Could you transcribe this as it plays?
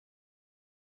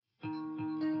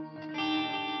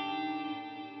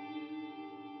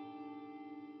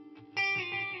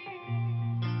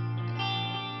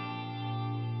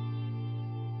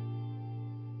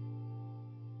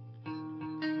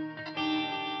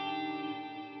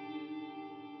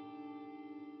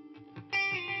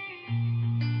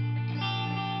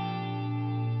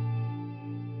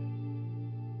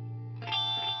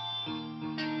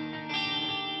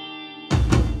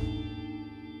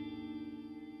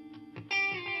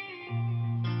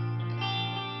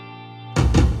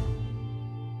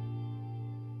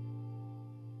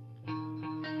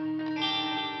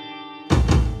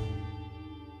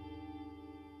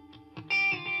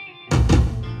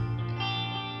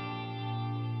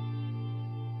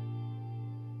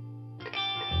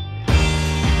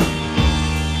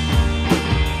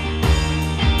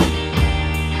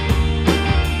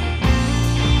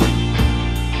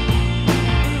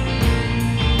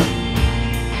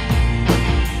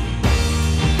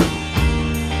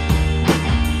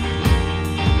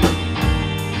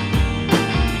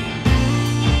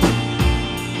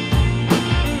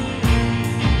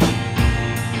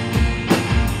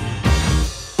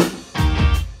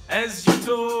as you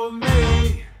told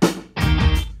me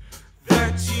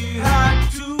that you had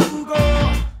to go.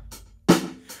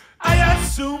 I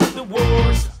assumed the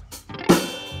wars.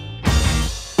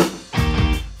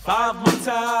 5 months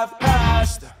have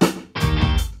passed,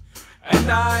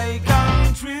 and I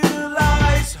can't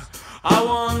realize I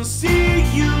wanna see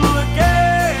you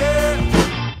again.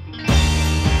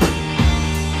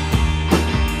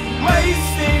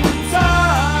 Wasting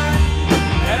time,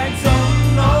 and I don't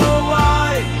know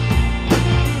why.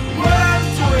 What I'm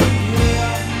doing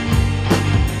here,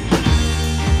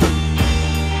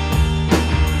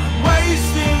 I'm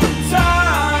wasting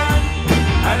time,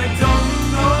 and I don't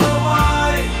know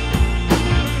why.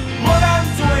 What I'm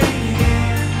doing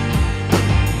here,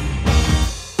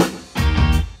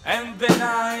 and then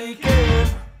I give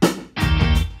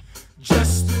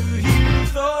just to hear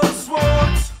those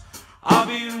words I've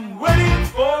been waiting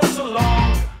for so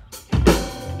long.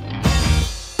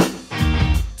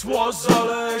 'Twas all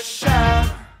a sham.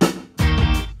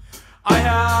 I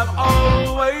have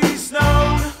always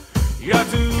known you're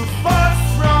too far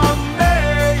from me.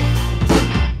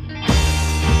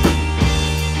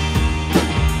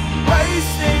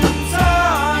 Wasting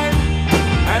time,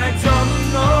 and I don't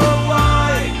know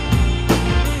why.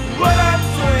 What I'm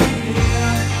doing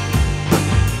here,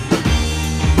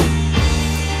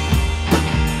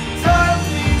 time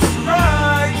is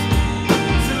right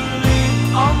to lean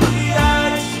on the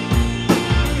edge.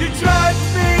 You drive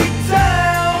me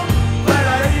down, but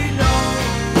I know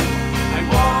I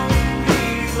won't be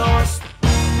lost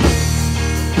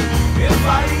if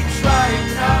I try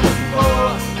not to go.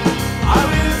 I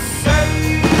will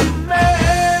save me.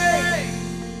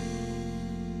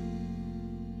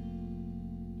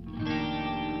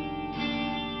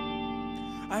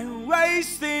 I'm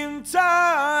wasting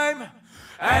time,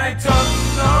 and I don't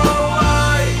know